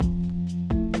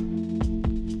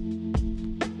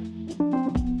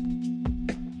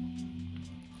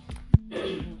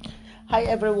Hi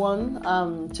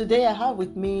everyone. Today I have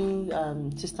with me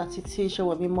Sister Titi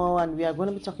Showamimo, and we are going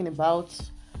to be talking about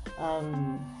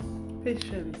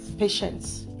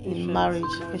patience in marriage.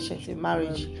 Patience in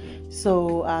marriage.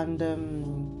 So how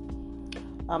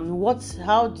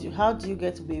do you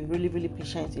get to be really really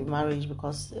patient in marriage?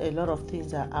 Because a lot of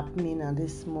things are happening at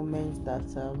this moment that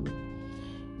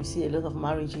you see a lot of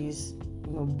marriages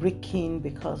breaking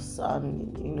because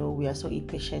we are so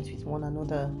impatient with one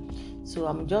another. So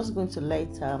I'm just going to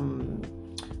let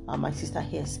my sister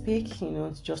here speak,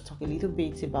 to just talk a little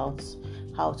bit about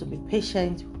how to be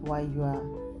patient while you are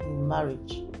in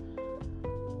marriage.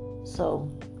 So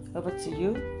over to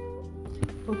you.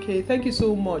 Okay, thank you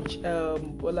so much,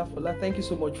 Olafola. Thank you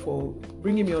so much for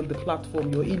bringing me on the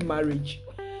platform, your in marriage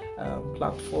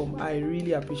platform. I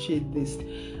really appreciate this.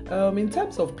 In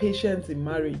terms of patience in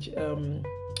marriage,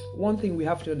 one thing we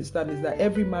have to understand is that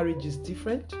every marriage is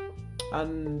different,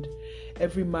 and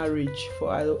every marriage,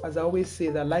 as I always say,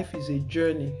 that life is a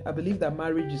journey. I believe that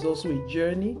marriage is also a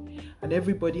journey, and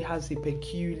everybody has a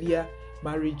peculiar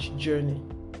marriage journey.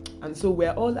 And so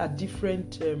we're all at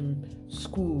different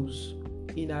schools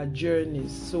in our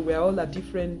journeys. So we're all at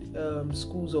different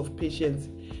schools of patience.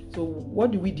 So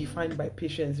what do we define by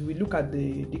patience? We look at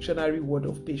the dictionary word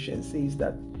of patience. Says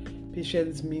that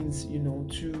patience means,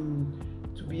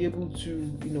 to be able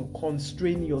to,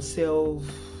 constrain yourself,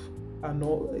 and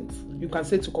all. You can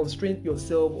say to constrain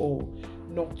yourself or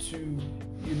not to,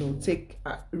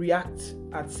 react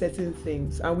at certain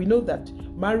things. And we know that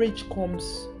marriage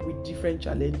comes with different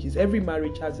challenges. Every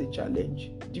marriage has a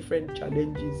challenge, different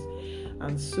challenges.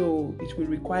 And so it will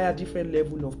require different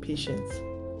level of patience.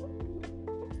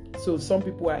 So some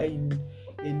people are in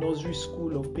a nursery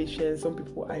school of patience, some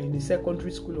people are in a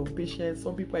secondary school of patience,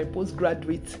 some people are in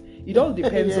postgraduate. It all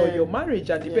depends on your marriage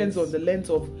and depends on the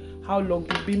length of how long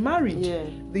you've been married. Yeah.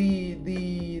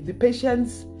 The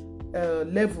patience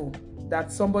level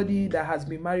that somebody that has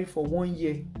been married for 1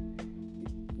 year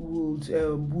will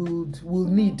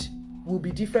need will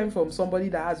be different from somebody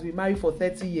that has been married for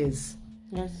 30 years.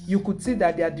 Yes. You could see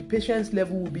that the patience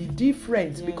level will be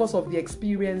different because of the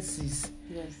experiences.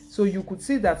 Yes. So you could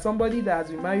see that somebody that has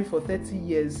been married for 30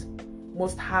 years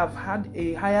must have had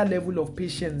a higher level of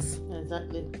patience.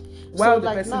 Exactly. While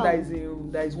the person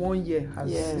that is 1 year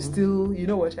is still,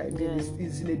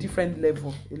 is in a different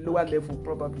level, a lower level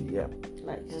probably. Yeah.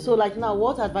 So now,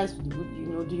 what advice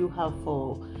do you have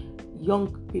for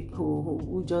young people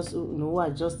who just who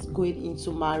are just going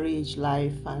into marriage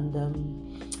life, and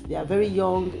they are very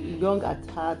young at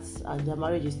heart, and their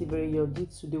marriage is still very young due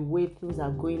to the way things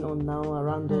are going on now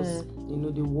around us,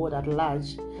 the world at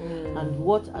large. And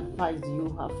what advice do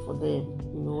you have for them?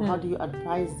 How do you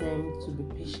advise them to be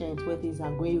patient when things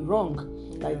are going wrong?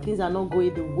 Things are not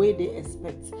going the way they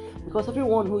expect. Because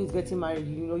everyone who is getting married,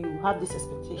 you have this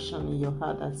expectation in your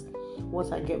heart that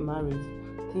once I get married,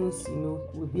 things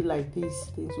will be like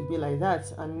this, things will be like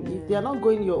that, and if they are not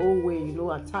going your own way,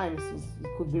 at times it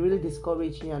could be really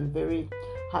discouraging and very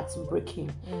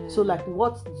heartbreaking. So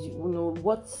what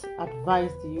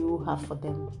advice do you have for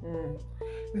them?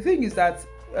 The thing is that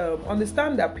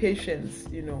understand that patience,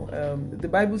 the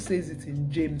Bible says it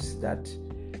in James that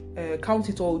count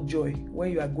it all joy when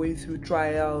you are going through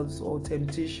trials or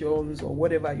temptations or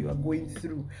whatever you are going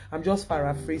through. I'm just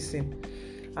paraphrasing.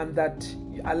 And that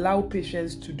allow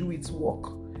patience to do its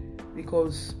work,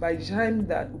 because by the time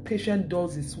that patience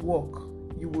does its work,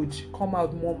 you would come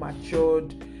out more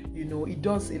matured. It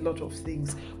does a lot of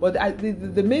things. But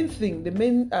the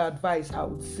main advice I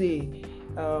would say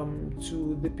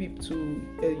to the people, to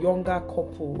a younger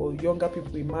couple or younger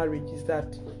people in marriage is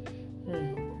that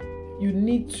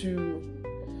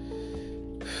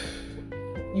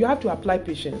you have to apply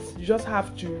patience. You just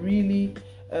have to really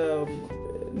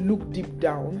look deep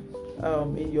down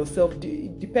in yourself,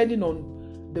 depending on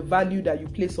the value that you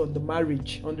place on the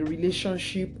marriage, on the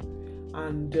relationship,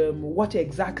 and what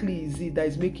exactly is it that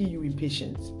is making you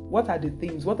impatient? What are the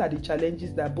things, what are the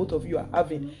challenges that both of you are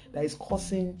having that is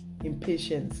causing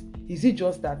impatience? Is it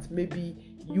just that maybe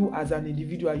you as an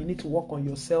individual, you need to work on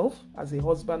yourself as a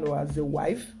husband or as a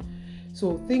wife?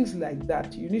 So things like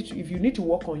that, if you need to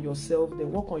work on yourself, then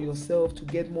work on yourself to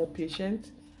get more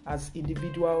patient as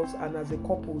individuals and as a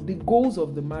couple. The goals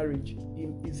of the marriage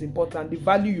is important. The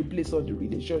value you place on the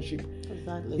relationship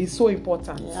is so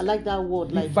important. Yeah, I like that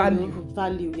word.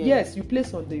 Value. Yeah. Yes, you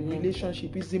place on the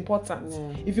relationship is important.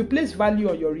 Yeah. If you place value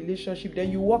on your relationship,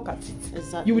 then you work at it.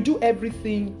 Exactly. You will do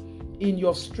everything in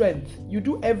your strength. You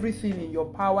do everything in your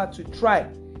power to try,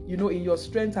 in your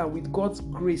strength and with God's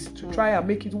grace to try and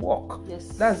make it work. Yes.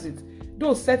 That's it.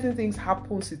 Though certain things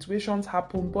happen, situations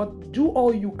happen, but do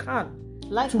all you can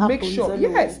life to happens make sure.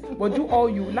 anyway. Yes, but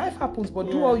life happens, but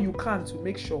do all you can to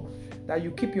make sure that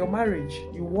you keep your marriage,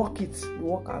 you work it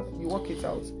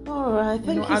out. All right,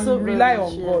 thank you and so rely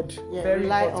very much. on God. Very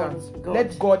important.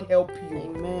 Let God help you.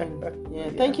 Amen. Yeah,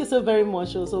 thank you so very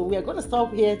much. So we are going to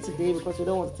stop here today because we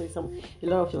don't want to take a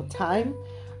lot of your time,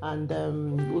 and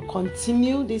we'll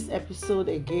continue this episode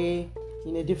again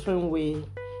in a different way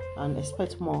and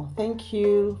expect more. Thank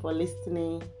you for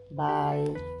listening.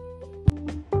 Bye.